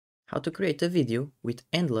How to create a video with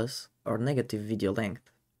endless or negative video length.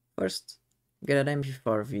 First, get an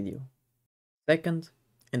MP4 video. Second,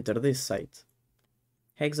 enter this site,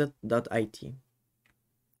 exit.it.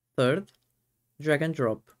 Third, drag and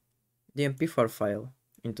drop the MP4 file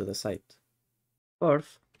into the site.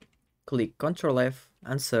 Fourth, click Ctrl F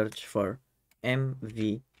and search for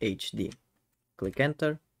MVHD. Click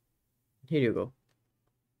enter. Here you go.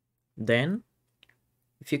 Then,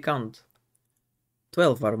 if you count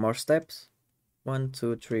 12 or more steps, 1,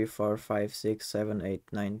 2, 3, 4, 5, 6, 7, 8,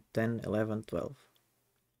 9, 10, 11, 12.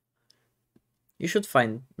 You should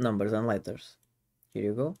find numbers and letters. Here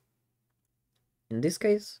you go. In this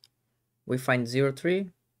case, we find 03,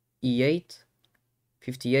 E8,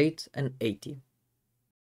 58 and 80.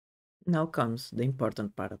 Now comes the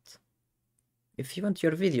important part. If you want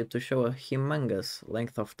your video to show a humongous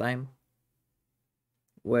length of time,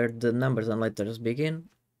 where the numbers and letters begin,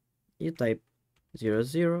 you type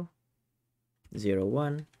 00,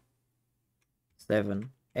 01,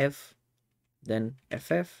 7F, then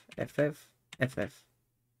FF, FF, FF.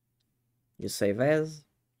 You save as,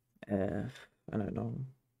 I don't know,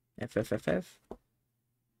 FFFF,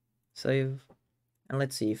 save, and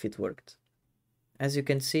let's see if it worked. As you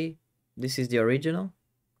can see, this is the original,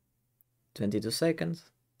 22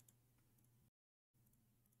 seconds.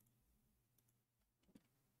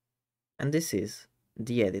 And this is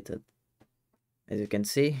the edited. As you can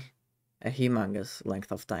see, a humongous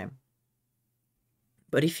length of time.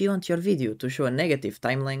 But if you want your video to show a negative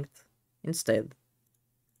time length, instead,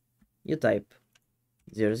 you type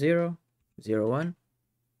 00, 01,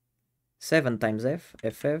 7 times F,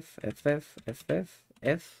 FF, FF, FF,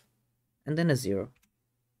 F, and then a 0.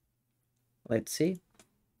 Let's see.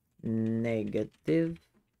 Negative.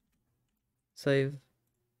 Save.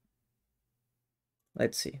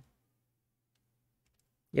 Let's see.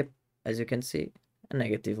 Yep, as you can see, a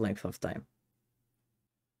negative length of time.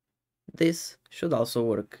 This should also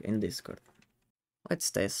work in Discord. Let's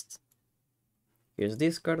test. Here's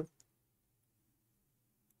Discord.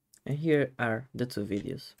 And here are the two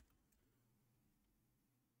videos.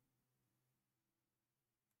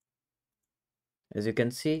 As you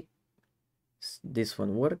can see, this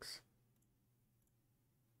one works.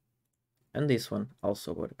 And this one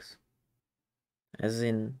also works. As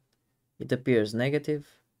in, it appears negative,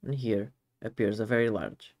 and here appears a very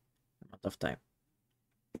large amount of time.